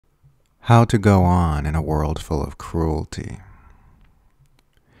How to go on in a world full of cruelty.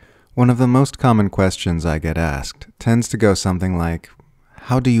 One of the most common questions I get asked tends to go something like,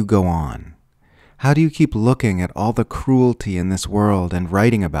 how do you go on? How do you keep looking at all the cruelty in this world and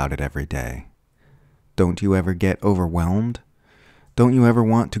writing about it every day? Don't you ever get overwhelmed? Don't you ever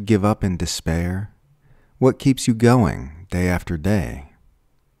want to give up in despair? What keeps you going day after day?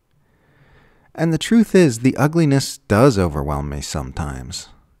 And the truth is, the ugliness does overwhelm me sometimes.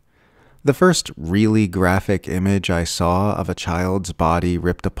 The first really graphic image I saw of a child's body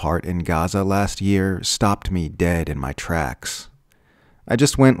ripped apart in Gaza last year stopped me dead in my tracks. I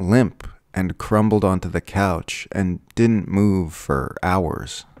just went limp and crumbled onto the couch and didn't move for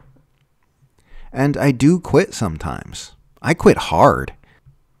hours. And I do quit sometimes. I quit hard.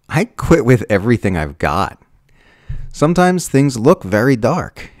 I quit with everything I've got. Sometimes things look very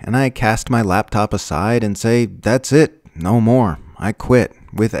dark, and I cast my laptop aside and say, that's it, no more. I quit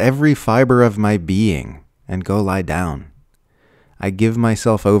with every fiber of my being and go lie down. I give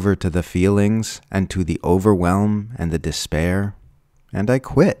myself over to the feelings and to the overwhelm and the despair, and I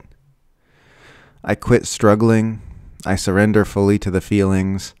quit. I quit struggling, I surrender fully to the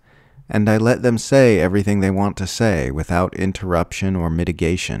feelings, and I let them say everything they want to say without interruption or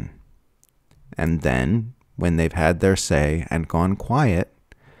mitigation. And then, when they've had their say and gone quiet,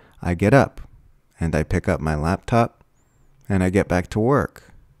 I get up and I pick up my laptop and I get back to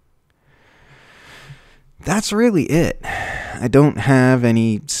work. That's really it. I don't have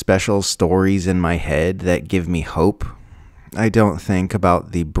any special stories in my head that give me hope. I don't think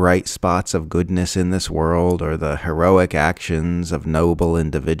about the bright spots of goodness in this world or the heroic actions of noble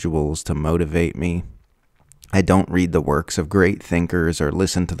individuals to motivate me. I don't read the works of great thinkers or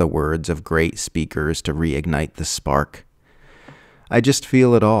listen to the words of great speakers to reignite the spark. I just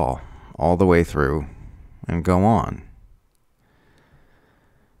feel it all the way through, and go on.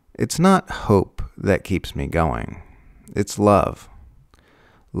 It's not hope that keeps me going. It's love.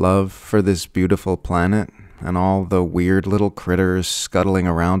 Love for this beautiful planet and all the weird little critters scuttling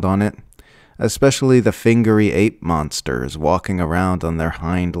around on it, especially the fingery ape monsters walking around on their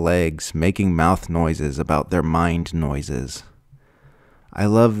hind legs, making mouth noises about their mind noises. I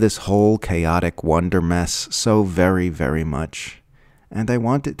love this whole chaotic wondermess so very, very much, and I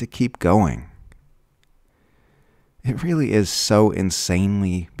want it to keep going. It really is so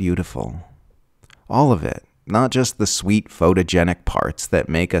insanely beautiful. All of it, not just the sweet photogenic parts that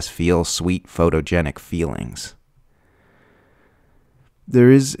make us feel sweet photogenic feelings.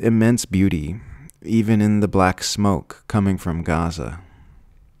 There is immense beauty, even in the black smoke coming from Gaza.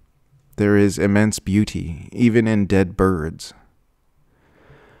 There is immense beauty, even in dead birds.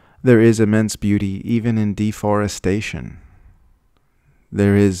 There is immense beauty, even in deforestation.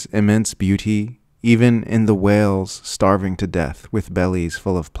 There is immense beauty, even in the whales starving to death with bellies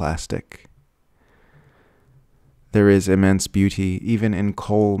full of plastic. There is immense beauty, even in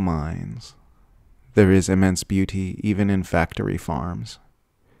coal mines. There is immense beauty, even in factory farms.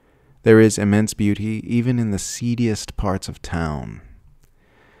 There is immense beauty, even in the seediest parts of town.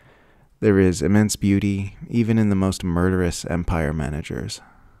 There is immense beauty, even in the most murderous empire managers.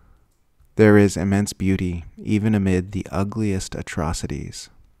 There is immense beauty, even amid the ugliest atrocities.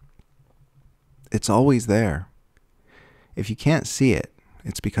 It's always there. If you can't see it,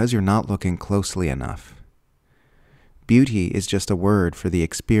 it's because you're not looking closely enough. Beauty is just a word for the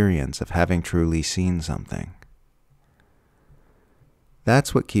experience of having truly seen something.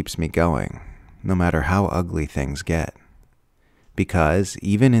 That's what keeps me going, no matter how ugly things get. Because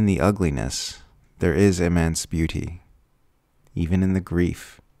even in the ugliness, there is immense beauty. Even in the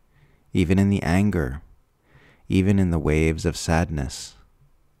grief, even in the anger, even in the waves of sadness.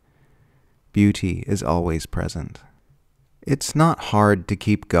 Beauty is always present. It's not hard to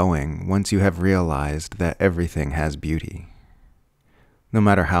keep going once you have realized that everything has beauty. No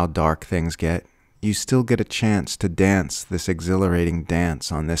matter how dark things get, you still get a chance to dance this exhilarating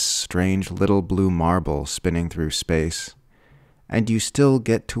dance on this strange little blue marble spinning through space, and you still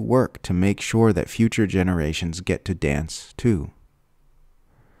get to work to make sure that future generations get to dance too.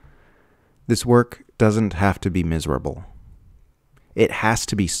 This work doesn't have to be miserable. It has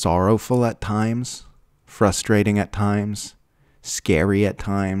to be sorrowful at times, frustrating at times, scary at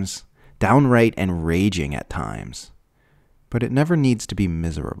times, downright enraging at times, but it never needs to be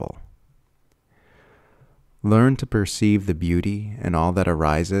miserable. Learn to perceive the beauty in all that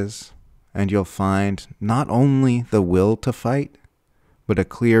arises, and you'll find not only the will to fight, but a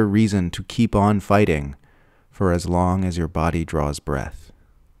clear reason to keep on fighting for as long as your body draws breath.